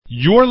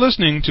You're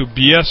listening to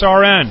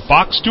BSRN,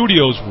 Fox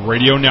Studios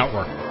Radio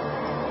Network.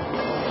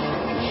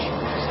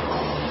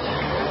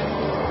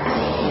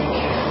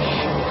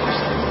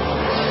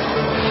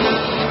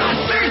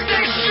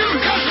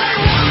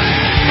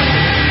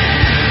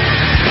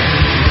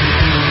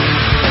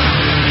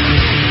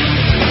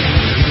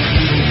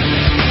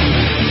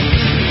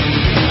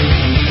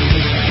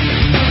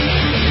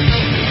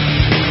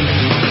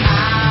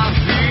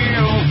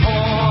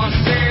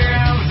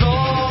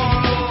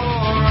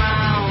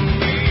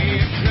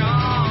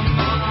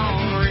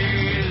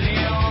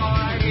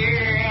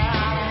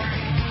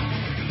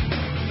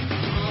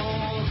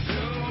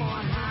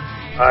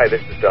 Hi,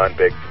 this is Don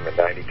Biggs from the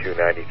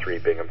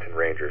 92-93 Binghamton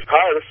Rangers.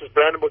 Hi, this is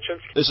Brandon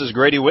Buczynski. This is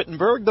Grady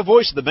Wittenberg, the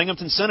voice of the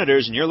Binghamton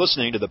Senators, and you're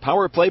listening to the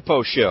Power Play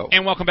Post Show.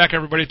 And welcome back,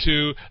 everybody,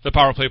 to the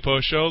Power Play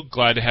Post Show.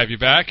 Glad to have you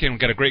back, and we've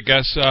got a great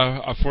guest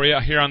for you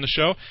here on the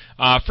show.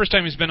 First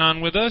time he's been on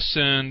with us,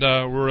 and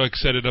we're really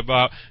excited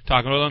about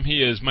talking with him.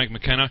 He is Mike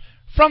McKenna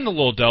from the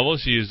Little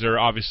Devils. He is their,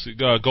 obviously,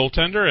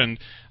 goaltender. And,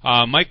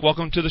 Mike,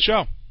 welcome to the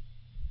show.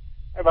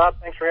 Hey, Bob.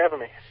 Thanks for having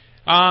me.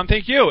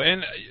 Thank you.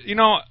 And, you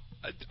know,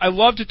 I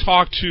love to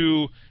talk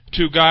to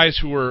guys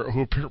who are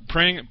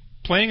playing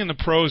in the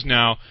pros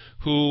now,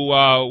 who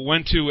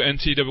went to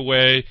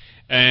NCAA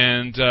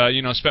and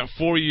spent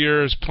 4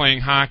 years playing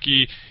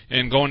hockey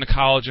and going to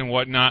college and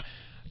whatnot.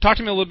 Talk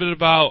to me a little bit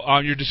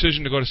about your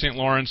decision to go to St.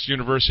 Lawrence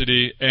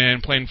University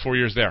and playing 4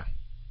 years there.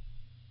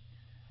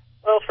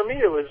 Well, for me,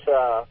 it was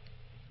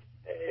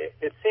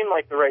it seemed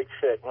like the right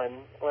fit.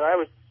 When I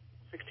was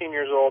 16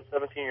 years old,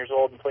 17 years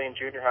old, and playing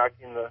junior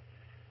hockey in the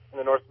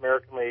North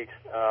American League.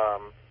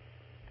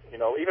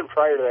 Even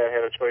prior to that, I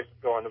had a choice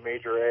of going to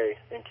Major A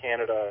in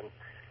Canada, and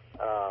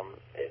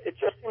it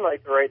just seemed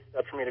like the right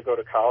step for me to go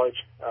to college.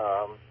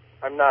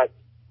 I'm not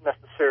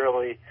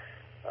necessarily,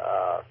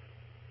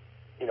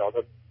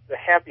 the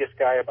happiest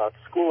guy about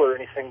school or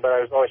anything, but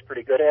I was always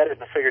pretty good at it,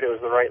 and I figured it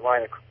was the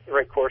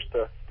right course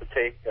to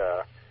take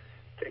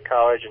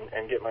college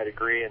and get my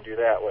degree and do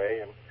that way.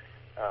 And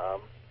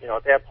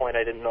at that point,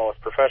 I didn't know if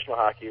professional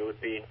hockey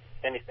would be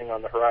anything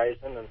on the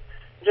horizon, and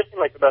it just seemed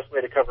like the best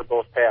way to cover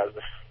both paths.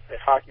 If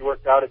hockey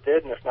worked out, it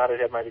did, and if not, I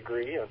had my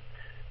degree. And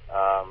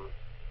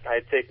I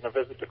had taken a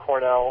visit to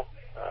Cornell,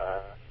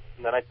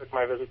 and then I took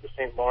my visit to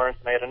St. Lawrence,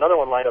 and I had another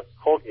one lined up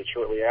at Colgate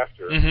shortly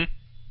after. Mm-hmm.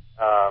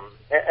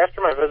 After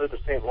my visit to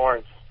St.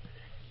 Lawrence,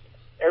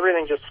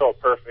 everything just felt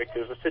perfect.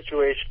 It was a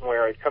situation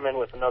where I'd come in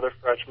with another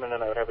freshman,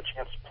 and I would have a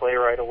chance to play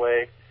right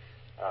away.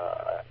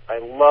 I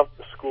loved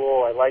the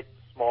school. I liked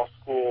the small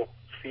school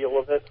feel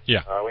of it.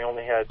 Yeah. We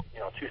only had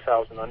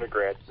 2,000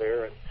 undergrads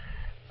there, and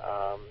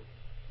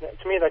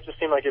to me, that just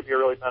seemed like it'd be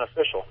really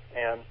beneficial.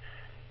 And,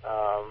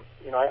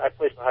 I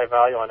placed a high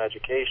value on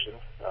education.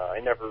 I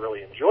never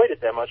really enjoyed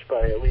it that much,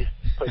 but I at least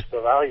placed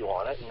a value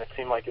on it, and it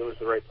seemed like it was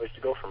the right place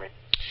to go for me.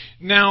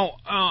 Now,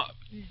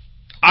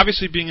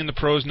 obviously being in the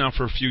pros now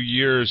for a few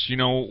years,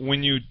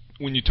 when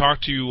you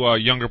talk to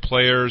younger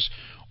players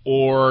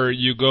or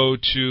you go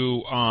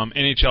to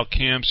NHL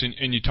camps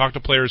and you talk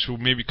to players who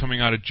may be coming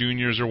out of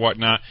juniors or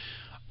whatnot,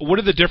 what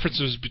are the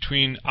differences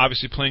between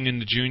obviously playing in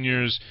the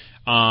juniors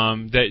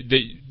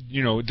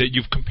that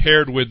you've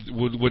compared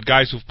with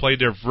guys who've played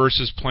there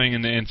versus playing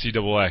in the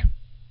NCAA?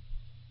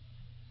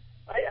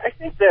 I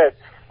think that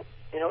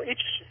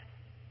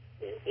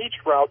each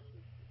route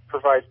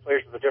provides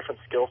players with a different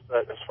skill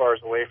set as far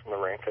as away from the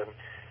rink, and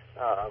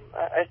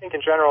I think in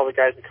general the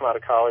guys that come out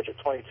of college at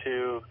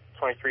 22,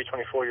 23,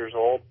 24 years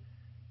old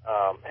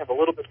have a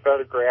little bit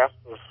better grasp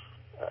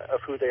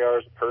of who they are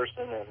as a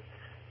person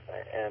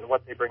and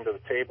what they bring to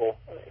the table,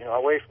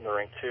 away from the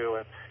rink too.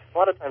 And a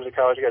lot of times the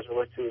college guys are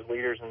looked to as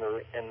leaders in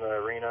the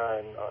arena,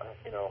 and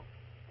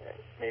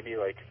maybe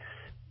like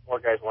more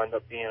guys will end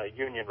up being a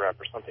union rep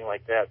or something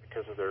like that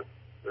because of their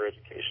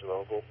education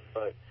level.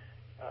 But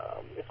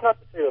it's not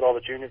to say that all the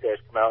junior guys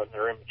come out and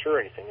they're immature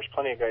or anything. There's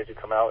plenty of guys who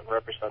come out and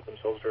represent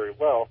themselves very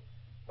well.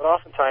 But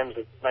oftentimes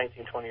at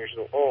 19, 20 years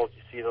old,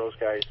 you see those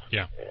guys.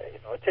 Yeah.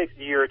 It takes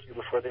a year or two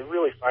before they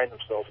really find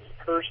themselves as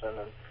a person,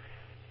 and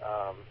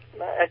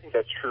I think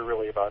that's true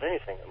really about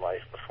anything in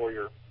life. Before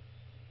your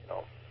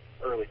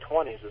early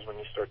 20s is when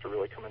you start to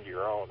really come into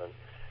your own, and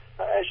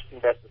I just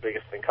think that's the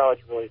biggest thing. College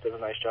really does a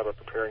nice job of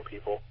preparing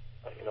people,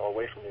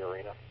 away from the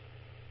arena.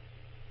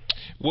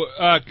 Well,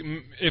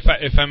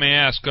 if I may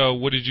ask,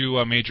 what did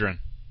you major in?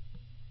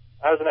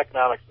 I was an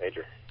economics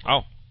major.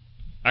 Oh,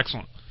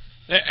 excellent.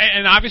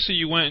 And obviously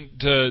you went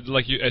to,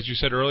 as you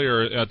said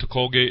earlier, to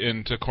Colgate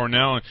and to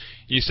Cornell, and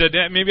you said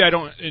that maybe I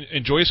don't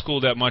enjoy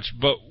school that much,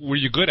 but were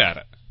you good at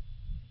it?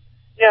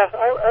 Yeah,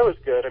 I was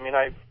good. I mean,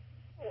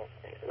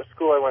 the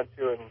school I went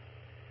to in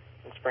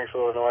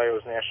Springfield, Illinois,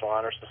 was National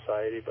Honor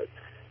Society, but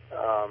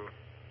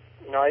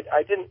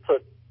I didn't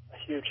put a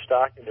huge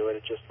stock into it.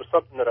 It just was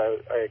something that I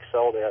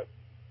excelled at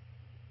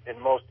in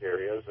most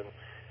areas, and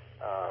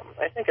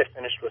I think I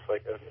finished with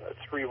like a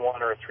 3.1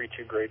 or a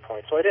 3.2 grade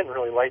point, so I didn't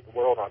really light the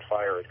world on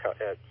fire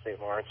at St.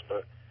 Lawrence,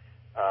 but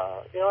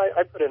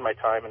I put in my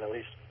time and at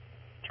least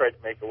tried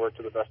to make it work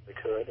to the best I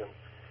could. And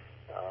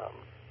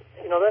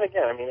then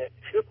again, I mean, if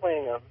you're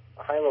playing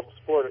a high-level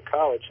sport at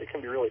college, it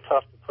can be really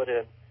tough to put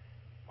in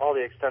all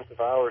the extensive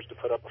hours to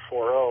put up a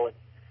 4.0, and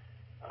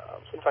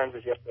sometimes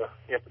you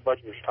have to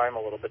budget your time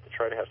a little bit to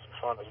try to have some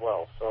fun as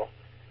well. So,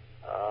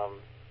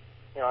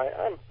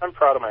 I'm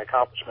proud of my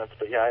accomplishments,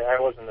 but yeah, I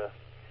wasn't a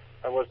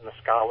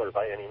scholar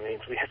by any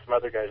means. We had some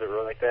other guys that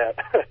were like that.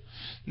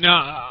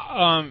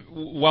 Now,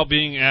 while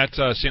being at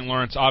St.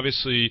 Lawrence,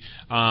 obviously,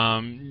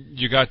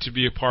 you got to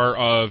be a part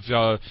of,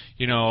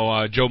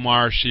 Joe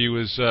Marsh. He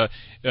was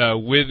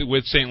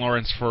with St.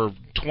 Lawrence for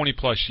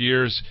 20-plus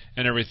years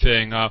and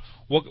everything.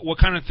 What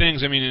kind of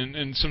things, I mean,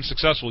 in some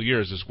successful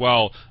years as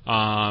well,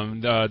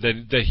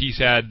 that he's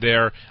had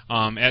there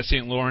at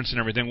St. Lawrence and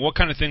everything, what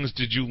kind of things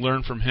did you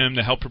learn from him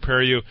to help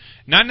prepare you,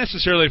 not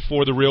necessarily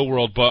for the real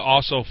world, but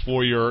also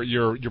for your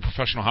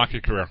professional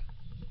hockey career?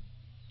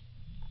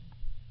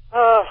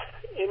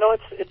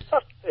 It's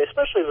tough,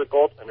 especially as a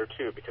goaltender,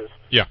 too, because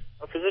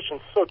our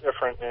position's so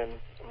different. And,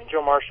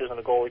 Joe Marsh isn't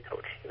a goalie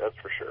coach, that's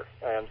for sure.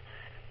 And,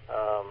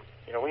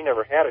 we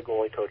never had a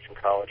goalie coach in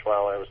college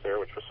while I was there,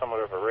 which was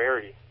somewhat of a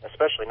rarity,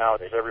 especially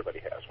nowadays. Everybody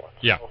has one.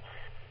 Yeah. So,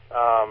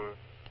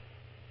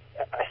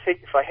 I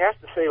think if I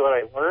have to say what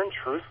I learned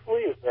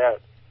truthfully is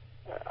that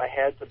I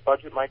had to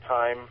budget my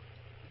time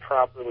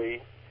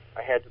properly.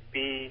 I had to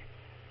be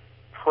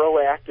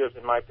proactive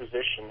in my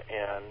position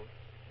and,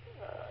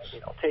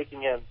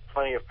 taking in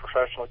plenty of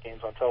professional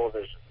games on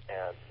television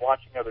and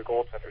watching other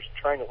goaltenders and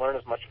trying to learn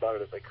as much about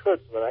it as I could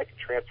so that I could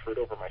transfer it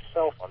over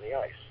myself on the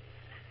ice.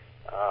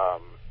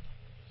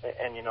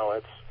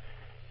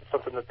 It's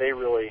something that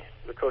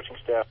the coaching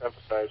staff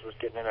emphasized was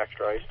getting in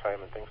extra ice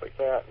time and things like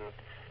that.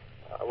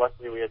 And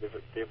luckily we had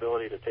the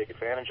ability to take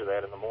advantage of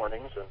that in the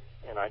mornings,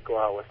 and I'd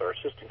go out with our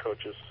assistant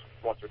coaches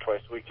once or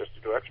twice a week just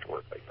to do extra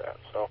work like that.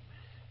 So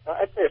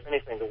I'd say, if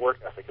anything, the work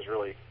ethic is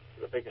really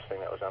the biggest thing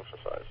that was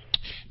emphasized.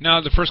 Now,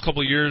 the first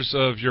couple of years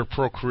of your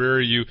pro career,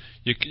 you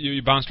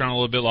bounced around a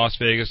little bit, Las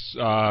Vegas,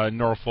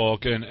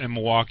 Norfolk, and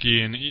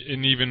Milwaukee, and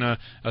even a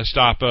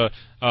stop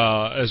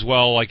as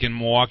well, like in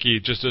Milwaukee,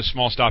 just a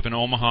small stop in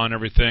Omaha and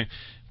everything.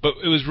 But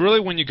it was really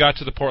when you got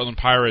to the Portland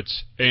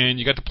Pirates and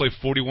you got to play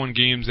 41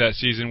 games that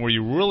season where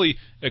you really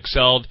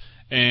excelled,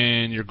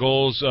 and your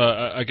goals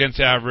against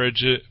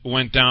average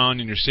went down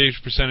and your save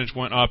percentage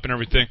went up and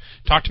everything.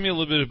 Talk to me a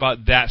little bit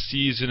about that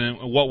season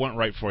and what went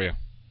right for you.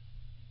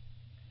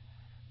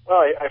 Well,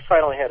 I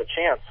finally had a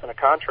chance and a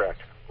contract.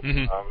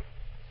 Mm-hmm.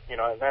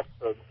 And that's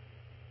the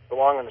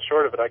long and the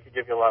short of it. I could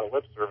give you a lot of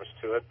lip service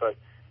to it, but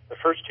the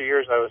first 2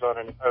 years I was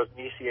an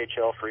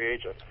ECHL free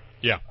agent.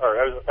 Yeah. Or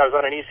I was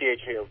on an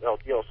ECHL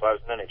deal, so I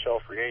was an NHL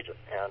free agent.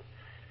 And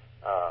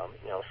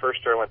the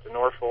first year I went to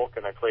Norfolk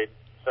and I played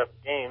 7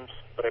 games,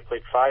 but I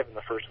played 5 in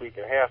the first week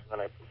and a half,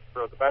 and then I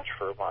rode the bench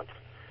for a month.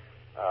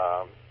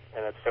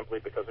 And it's simply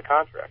because of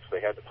contracts.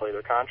 They had to play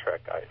their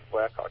contract guys.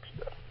 Blackhawks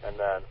did. And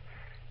then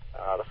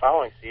the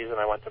following season,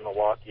 I went to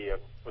Milwaukee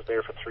and was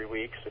there for 3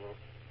 weeks, and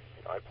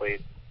I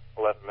played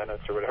 11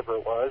 minutes or whatever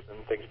it was,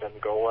 and things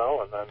didn't go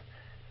well. And then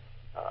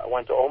I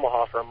went to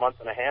Omaha for a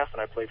month and a half,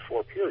 and I played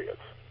 4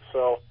 periods,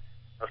 or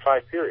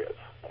 5 periods.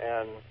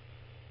 And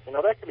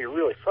that can be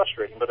really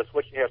frustrating, but it's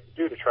what you have to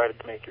do to try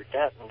to make your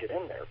dent and get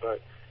in there. But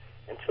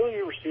until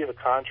you receive a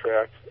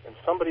contract and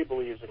somebody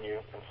believes in you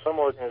and some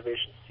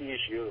organization sees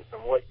you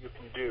and what you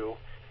can do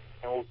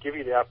and will give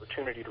you the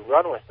opportunity to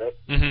run with it,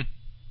 mm-hmm.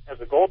 as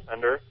a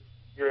goaltender,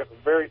 you have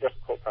a very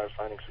difficult time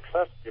finding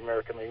success at the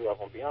American League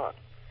level and beyond.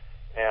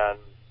 And,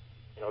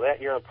 that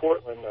year in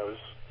Portland,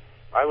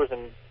 I was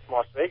in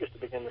Las Vegas to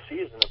begin the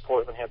season, and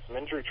Portland had some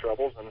injury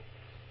troubles, and,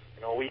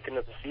 a week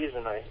into the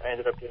season, I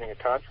ended up getting a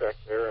contract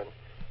there, and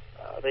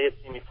they had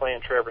seen me play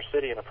in Traverse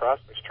City in a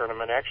prospects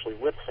tournament, actually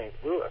with St.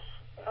 Louis.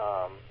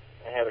 I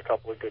had a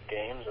couple of good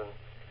games, and,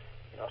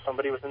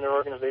 somebody within their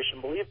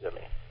organization believed in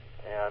me.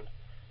 And,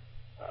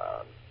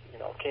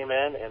 came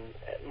in and,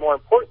 more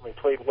importantly,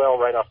 played well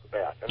right off the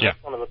bat. And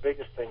that's one of the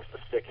biggest things to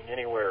sticking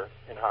anywhere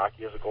in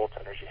hockey as a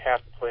goaltender is you have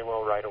to play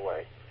well right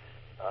away.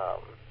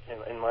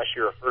 Unless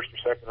you're a first or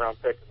second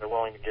round pick and they're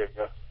willing to give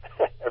you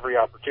every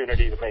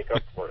opportunity to make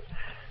up for it.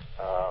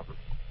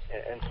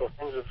 And so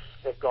things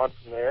have gone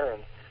from there,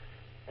 and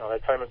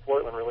that time in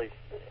Portland really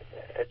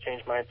it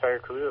changed my entire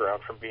career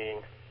around from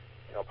being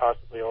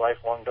possibly a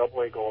lifelong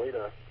AA goalie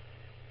to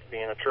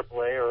being a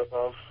AAA or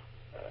above.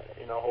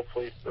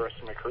 Hopefully the rest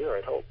of my career,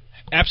 I'd hope.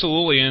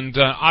 Absolutely, and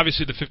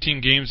obviously the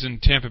 15 games in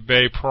Tampa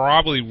Bay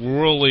probably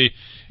really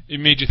it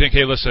made you think,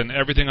 hey, listen,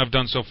 everything I've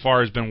done so far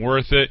has been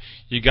worth it.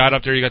 You got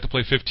up there, you got to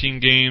play 15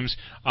 games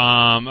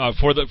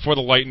for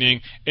the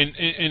Lightning,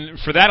 and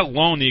for that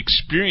alone, the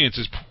experience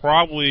is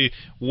probably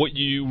what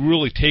you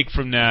really take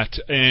from that,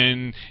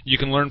 and you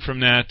can learn from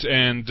that.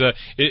 And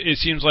it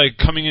seems like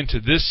coming into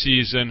this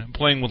season,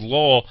 playing with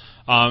Lowell,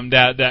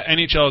 that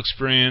NHL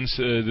experience,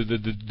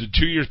 the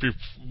 2 years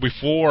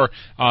before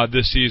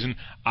this season,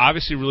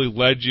 obviously really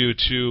led you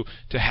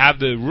to have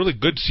the really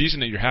good season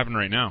that you're having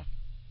right now.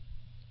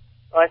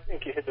 I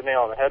think you hit the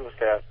nail on the head with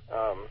that.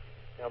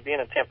 Being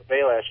in Tampa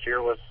Bay last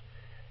year was,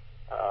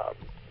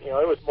 it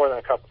was more than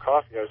a cup of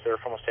coffee. I was there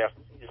for almost half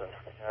the season.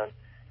 And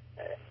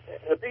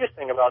the biggest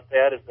thing about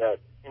that is that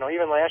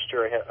even last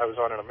year I was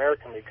on an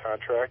American League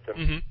contract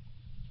and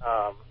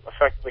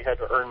effectively had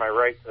to earn my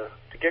right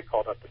to get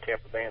called up to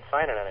Tampa Bay and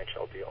sign an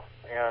NHL deal.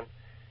 And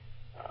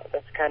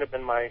that's kind of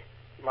been my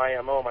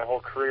MO my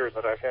whole career, is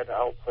that I've had to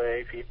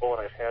outplay people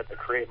and I've had to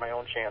create my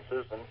own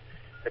chances, and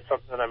it's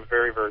something that I'm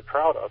very, very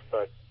proud of.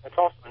 But it's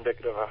also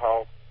indicative of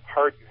how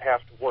hard you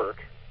have to work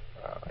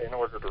in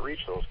order to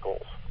reach those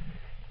goals.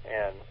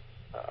 And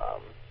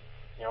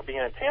being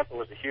in Tampa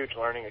was a huge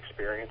learning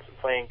experience, and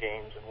playing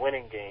games and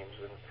winning games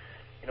and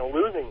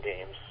losing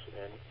games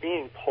and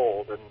being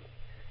pulled and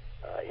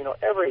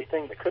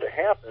everything that could have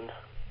happened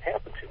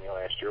to me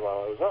last year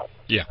while I was up.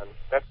 Yeah. And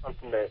that's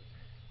something that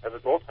as a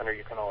goaltender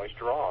you can always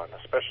draw on,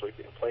 especially if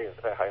you can play at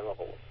that high of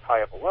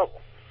a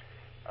level.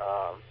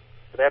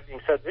 But that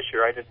being said, this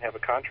year I didn't have a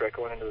contract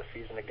going into the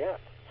season again.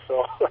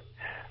 So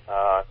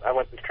I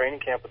went to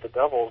training camp with the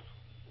Devils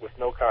with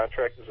no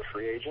contract as a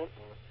free agent,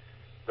 and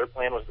their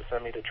plan was to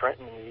send me to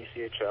Trenton in the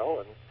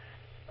ECHL, and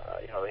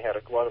they had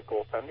a glut of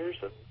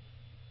goaltenders, and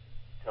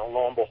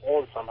lo and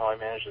behold, somehow I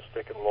managed to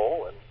stick in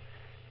Lowell, and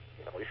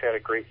we've had a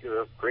great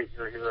year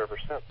here ever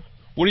since.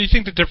 What do you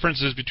think the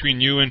difference is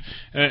between you and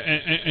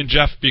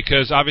Jeff?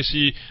 Because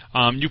obviously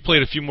you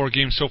played a few more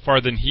games so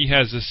far than he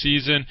has this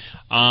season.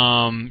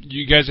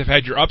 You guys have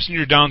had your ups and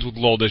your downs with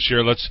Lowell this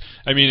year. That's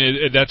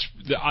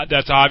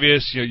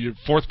obvious. You're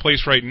fourth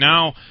place right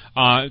now.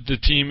 The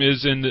team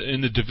is in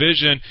the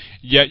division,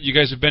 yet you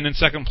guys have been in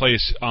second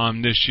place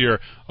this year.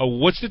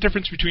 What's the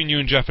difference between you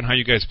and Jeff and how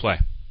you guys play?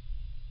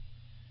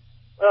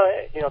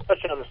 Well,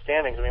 touching on the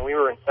standings, we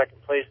were in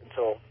second place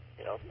until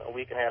a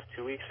week and a half,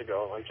 2 weeks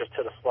ago. We just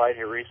hit a slide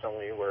here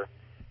recently where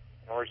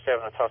we're just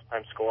having a tough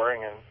time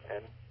scoring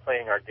and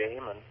playing our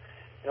game, and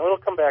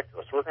it'll come back to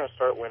us. We're going to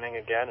start winning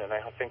again, and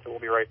I think that we'll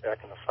be right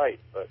back in the fight.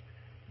 But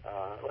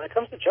when it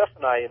comes to Jeff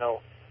and I,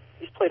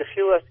 he's played a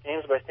few less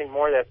games, but I think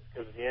more of that's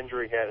because of the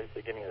injury he had at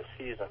the beginning of the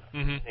season.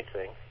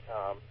 Anything.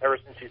 Ever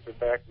since he's been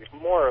back, we've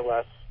more or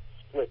less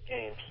split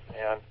games.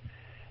 And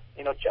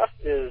Jeff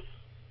is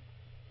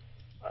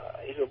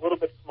he's a little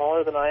bit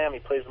smaller than I am. He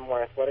plays a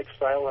more athletic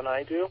style than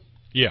I do.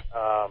 Yeah.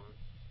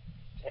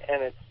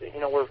 And it's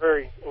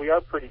we are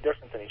pretty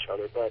different than each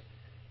other, but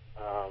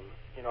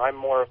I'm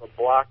more of a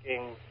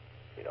blocking.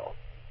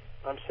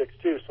 I'm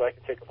 6'2", so I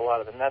can take up a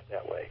lot of the net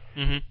that way.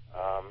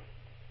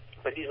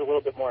 But he's a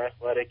little bit more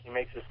athletic. He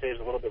makes his saves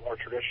a little bit more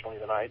traditionally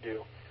than I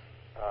do.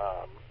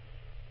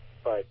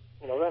 But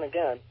then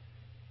again,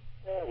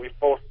 we've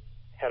both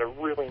had a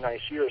really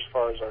nice year as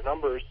far as our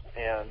numbers,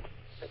 and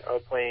are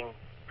playing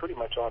pretty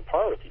much on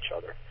par with each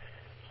other.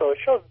 So it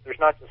shows that there's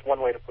not just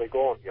one way to play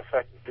goal and be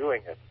effective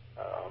doing it.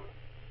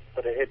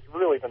 But it's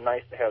really been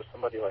nice to have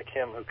somebody like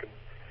him who can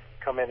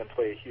come in and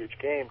play a huge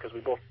game, because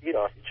we both feed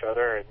off each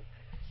other, and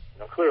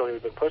clearly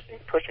we've been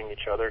pushing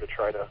each other to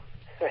try to.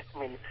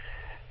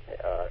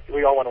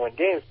 We all want to win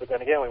games, but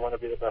then again, we want to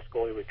be the best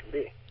goalie we can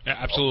be. Yeah,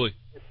 absolutely.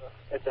 So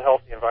it's a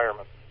healthy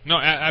environment. No,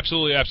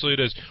 absolutely it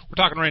is.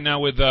 We're talking right now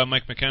with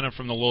Mike McKenna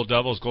from the Lowell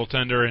Devils,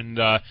 goaltender, and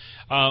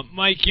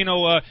Mike,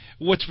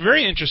 what's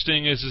very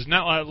interesting is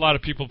not a lot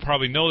of people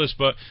probably know this,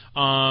 but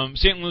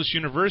St. Louis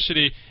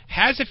University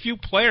has a few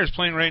players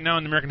playing right now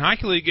in the American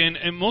Hockey League,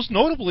 and most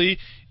notably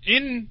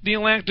in the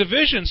Atlantic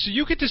Division. So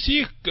you get to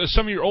see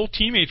some of your old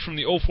teammates from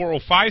the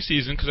 04-05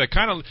 season, because I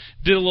kind of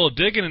did a little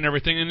digging and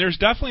everything, and there's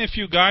definitely a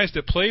few guys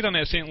that played on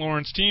that St.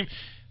 Lawrence team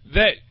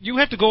that you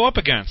have to go up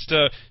against.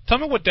 Tell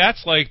me what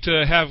that's like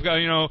to have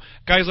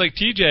guys like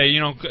TJ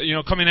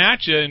coming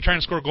at you and trying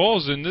to score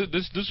goals. And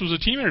this was a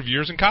teammate of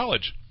yours in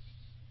college.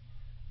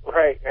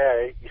 Right.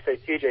 You say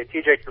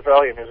TJ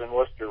Trevelyan is in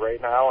Worcester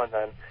right now, and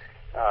then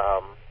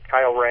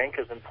Kyle Rank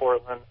is in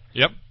Portland.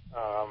 Yep.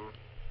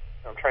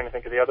 I'm trying to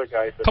think of the other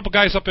guys. A couple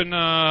guys up in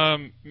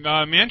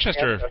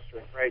Manchester.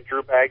 Right.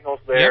 Drew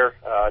Bagnall's there.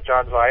 Yep.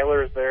 John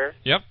Zeiler is there.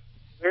 Yep.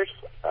 There's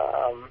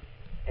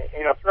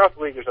throughout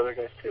the league there's other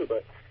guys too,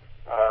 but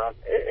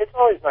it's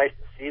always nice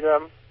to see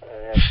them.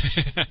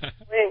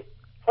 And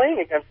playing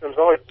against them is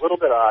always a little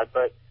bit odd,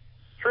 but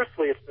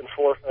truthfully, it's been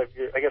 4 or 5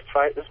 years. I guess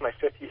 5. This is my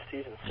 5th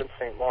season since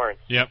St. Lawrence.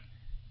 Yep.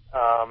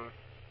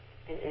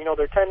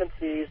 Their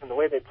tendencies and the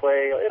way they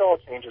play, it all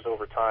changes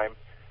over time.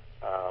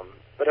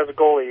 But as a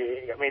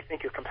goalie, I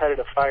think your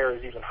competitive fire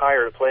is even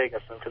higher to play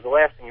against them, because the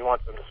last thing you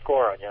want them to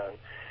score on you. And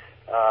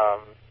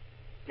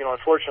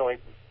unfortunately,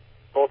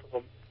 both of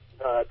them.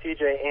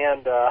 TJ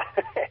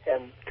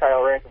and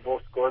Kyle Rank have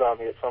both scored on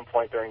me at some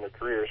point during their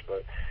careers,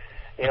 but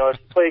if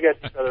you play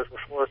against each other for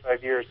 4 or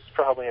 5 years, it's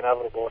probably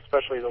inevitable,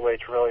 especially the way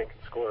Trevelyan can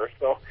score.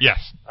 So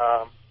yes,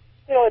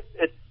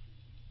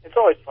 it's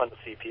always fun to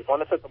see people,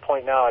 and it's at the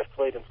point now I've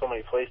played in so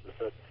many places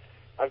that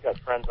I've got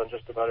friends on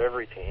just about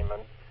every team,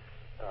 and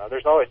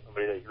there's always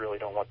somebody that you really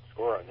don't want to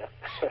score on you.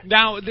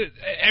 Now,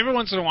 every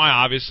once in a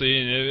while, obviously,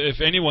 and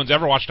if anyone's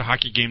ever watched a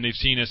hockey game, they've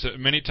seen this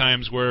many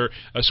times where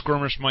a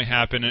skirmish might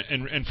happen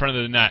in front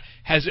of the net.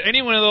 Has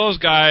any one of those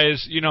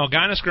guys,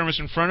 gotten a skirmish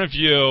in front of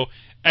you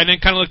and then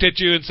kind of looked at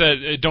you and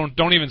said,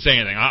 "Don't even say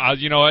anything"?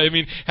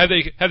 Have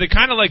they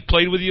kind of like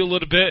played with you a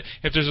little bit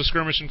if there's a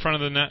skirmish in front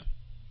of the net?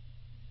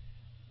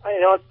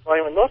 It's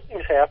funny when those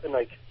things happen.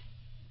 Like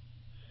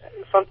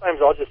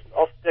sometimes I'll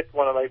stick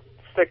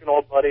an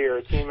old buddy or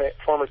a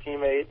former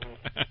teammate, and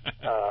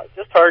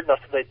just hard enough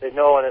so they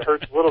know, and it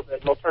hurts a little bit,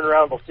 and they'll turn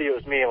around, they'll see it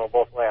was me, and we'll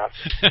both laugh.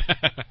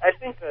 I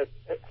think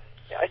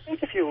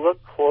if you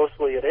look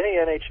closely at any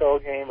NHL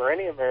game or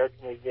any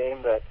American League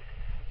game, that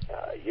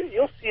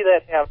you'll see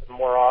that happen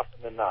more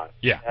often than not.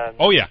 Yeah. And,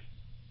 oh yeah.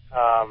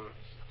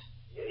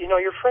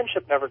 Your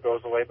friendship never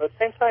goes away, but at the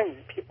same time,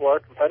 people are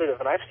competitive,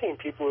 and I've seen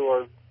people who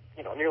are,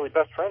 nearly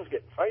best friends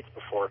get in fights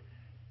before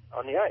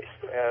on the ice,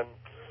 and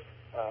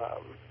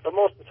but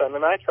most of the time,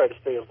 I try to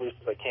stay as loose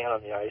as I can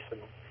on the ice,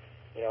 and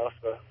if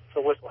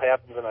the whistle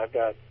happens and I've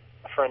got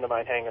a friend of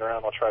mine hanging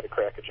around, I'll try to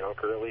crack a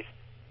joke, or at least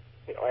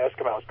ask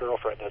him how his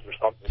girlfriend is or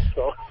something.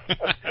 So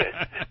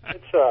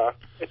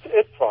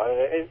it's fun.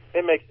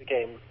 It makes the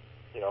game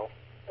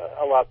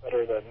a lot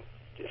better than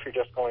if you're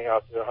just going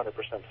out there 100%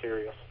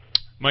 serious.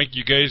 Mike,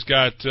 you guys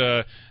got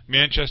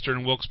Manchester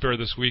and Wilkes-Barre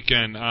this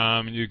weekend.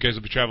 You guys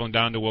will be traveling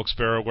down to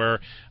Wilkes-Barre, where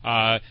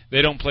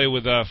they don't play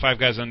with 5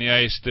 guys on the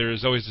ice.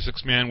 There's always the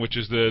 6th man, which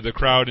is the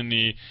crowd and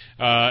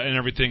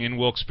everything in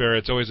Wilkes-Barre.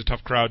 It's always a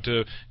tough crowd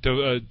tough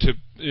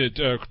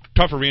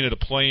arena to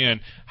play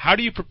in. How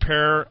do you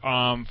prepare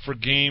for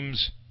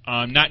games,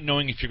 not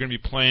knowing if you're going to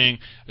be playing,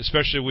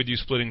 especially with you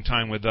splitting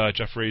time with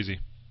Jeff Frazee?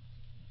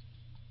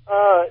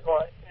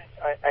 Well,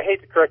 I hate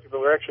to correct you, but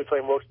we're actually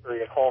playing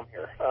Wilkes-Barre at home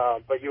here.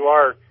 But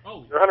you're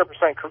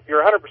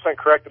 100%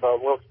 correct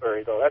about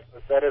Wilkes-Barre, though.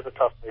 That is a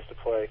tough place to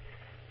play.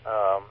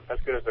 As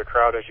good as their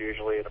crowd is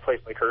usually, and a place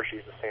like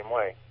Hershey's the same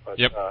way. But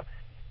yep.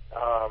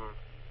 Our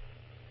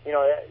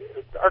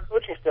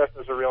coaching staff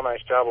does a real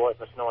nice job of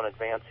letting us know in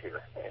advance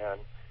here, and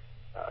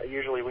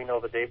usually we know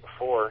the day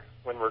before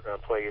when we're going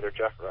to play. Either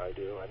Jeff or I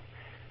do, and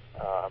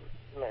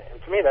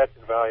to me that's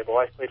invaluable.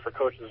 I played for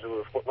coaches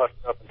who have left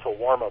up until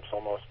warm-ups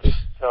almost to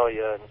tell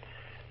you, and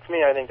to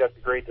me, I think that's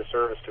a great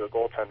disservice to a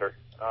goaltender.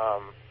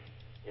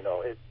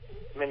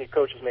 Many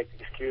coaches make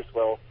the excuse,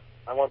 well,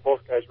 I want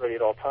both guys ready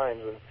at all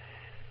times, and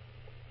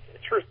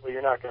truthfully,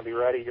 you're not going to be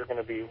ready. You're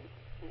going to be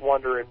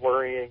wondering,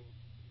 worrying,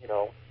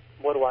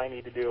 what do I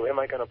need to do? Am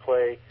I going to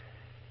play?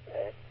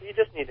 You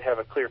just need to have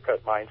a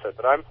clear-cut mindset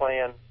that I'm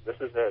playing,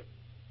 this is it,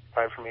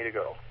 time for me to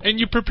go. And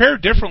you prepare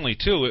differently,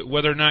 too,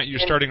 whether or not you're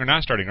starting or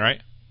not starting, right?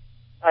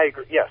 I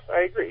agree. Yes,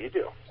 I agree. You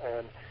do.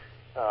 And,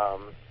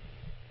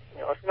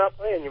 if you're not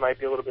playing, you might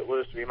be a little bit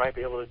loose, or you might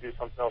be able to do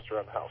something else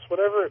around the house.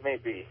 Whatever it may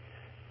be,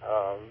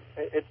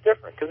 it's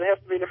different because it has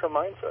to be a different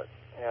mindset.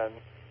 And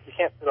you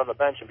can't sit on the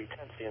bench and be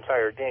tense the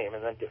entire game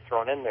and then get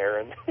thrown in there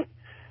and,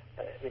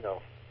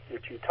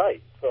 you're too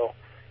tight. So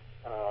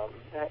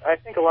I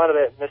think a lot of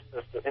that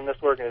in this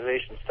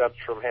organization stems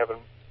from having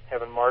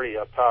Marty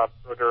up top,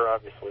 Rudder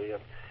obviously,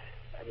 and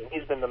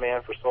he's been the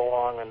man for so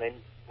long, and they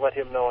let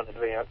him know in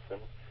advance,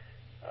 and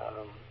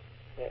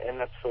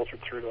that's filtered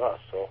through to us.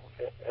 So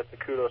that's a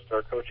kudos to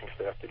our coaching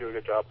staff to do a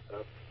good job with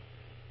that.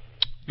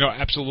 No,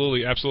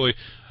 absolutely, absolutely.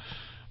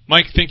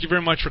 Mike, thank you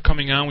very much for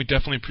coming on. We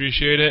definitely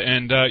appreciate it.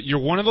 And you're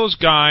one of those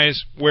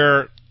guys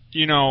where,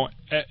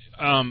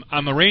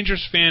 I'm a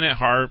Rangers fan at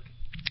heart.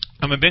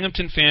 I'm a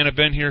Binghamton fan. I've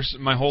been here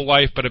my whole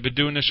life, but I've been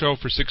doing the show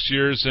for 6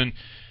 years. And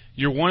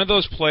you're one of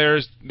those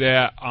players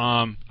that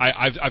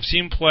I've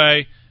seen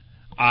play.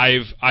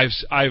 I've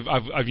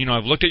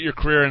looked at your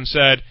career and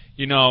said,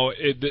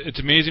 it's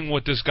amazing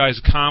what this guy's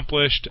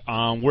accomplished,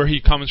 where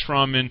he comes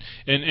from, and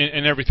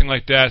everything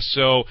like that.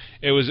 So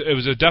it was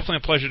definitely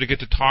a pleasure to get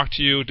to talk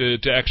to you,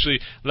 to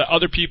actually let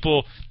other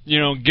people,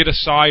 get a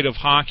side of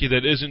hockey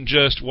that isn't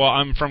just, well,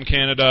 I'm from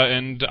Canada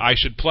and I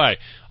should play.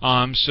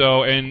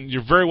 And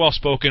you're very well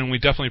spoken, and we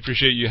definitely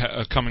appreciate you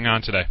coming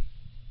on today.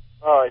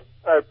 Oh,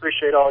 I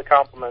appreciate all the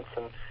compliments,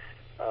 and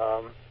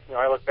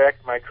I look back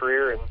at my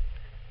career, and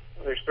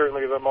there's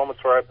certainly been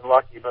moments where I've been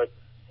lucky, but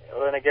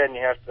then again,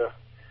 you have to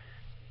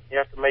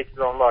make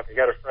your own luck. I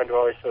got a friend who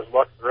always says,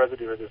 luck's the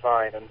residue of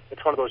design, and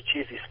it's one of those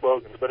cheesy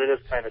slogans, but it is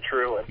kind of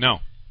true. And, no,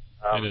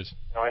 it is.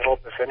 I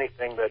hope, if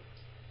anything, that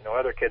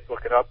other kids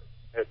look it up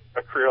at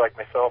a career like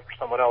myself or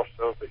someone else,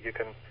 so that you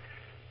can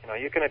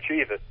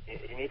achieve it.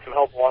 You need some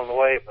help along the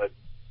way, but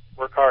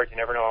work hard. You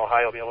never know how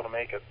high you'll be able to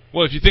make it.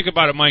 Well, if you think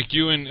about it, Mike,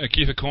 you and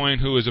Keith Coyne,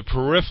 who is a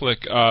prolific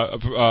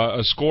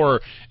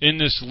scorer in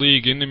this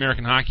league, in the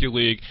American Hockey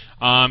League,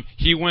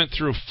 he went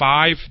through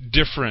 5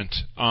 different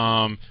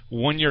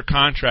one-year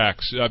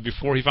contracts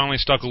before he finally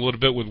stuck a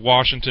little bit with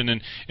Washington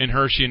and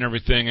Hershey and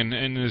everything,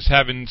 and is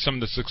having some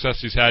of the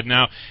success he's had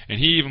now. And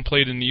he even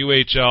played in the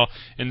UHL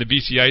in the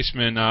BC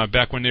Icemen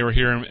back when they were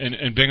here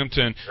in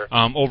Binghamton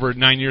over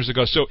 9 years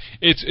ago. So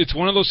it's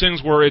one of those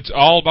things where it's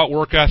all about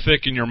work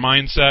ethic and your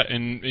mindset,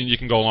 and you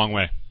can go a long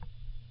way.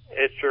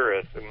 It sure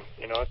is, and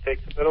it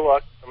takes a bit of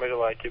luck for somebody to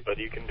like you, but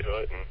you can do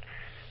it. And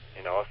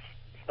if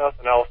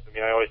nothing else,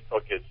 I always tell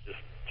kids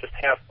just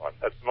have fun.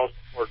 That's the most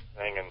important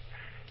thing. And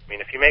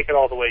if you make it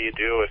all the way you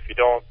do, if you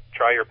don't,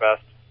 try your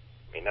best.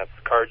 That's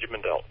the card you've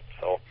been dealt.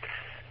 So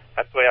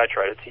that's the way I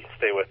try to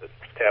stay with it.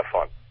 Just have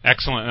fun.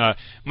 Excellent,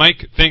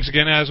 Mike. Thanks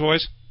again, as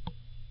always.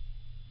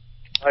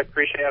 I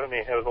appreciate having me.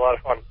 It was a lot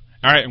of fun.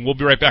 All right, and we'll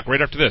be right back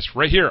right after this,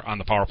 right here on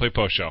the Power Play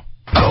Post Show.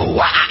 Oh,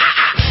 wow.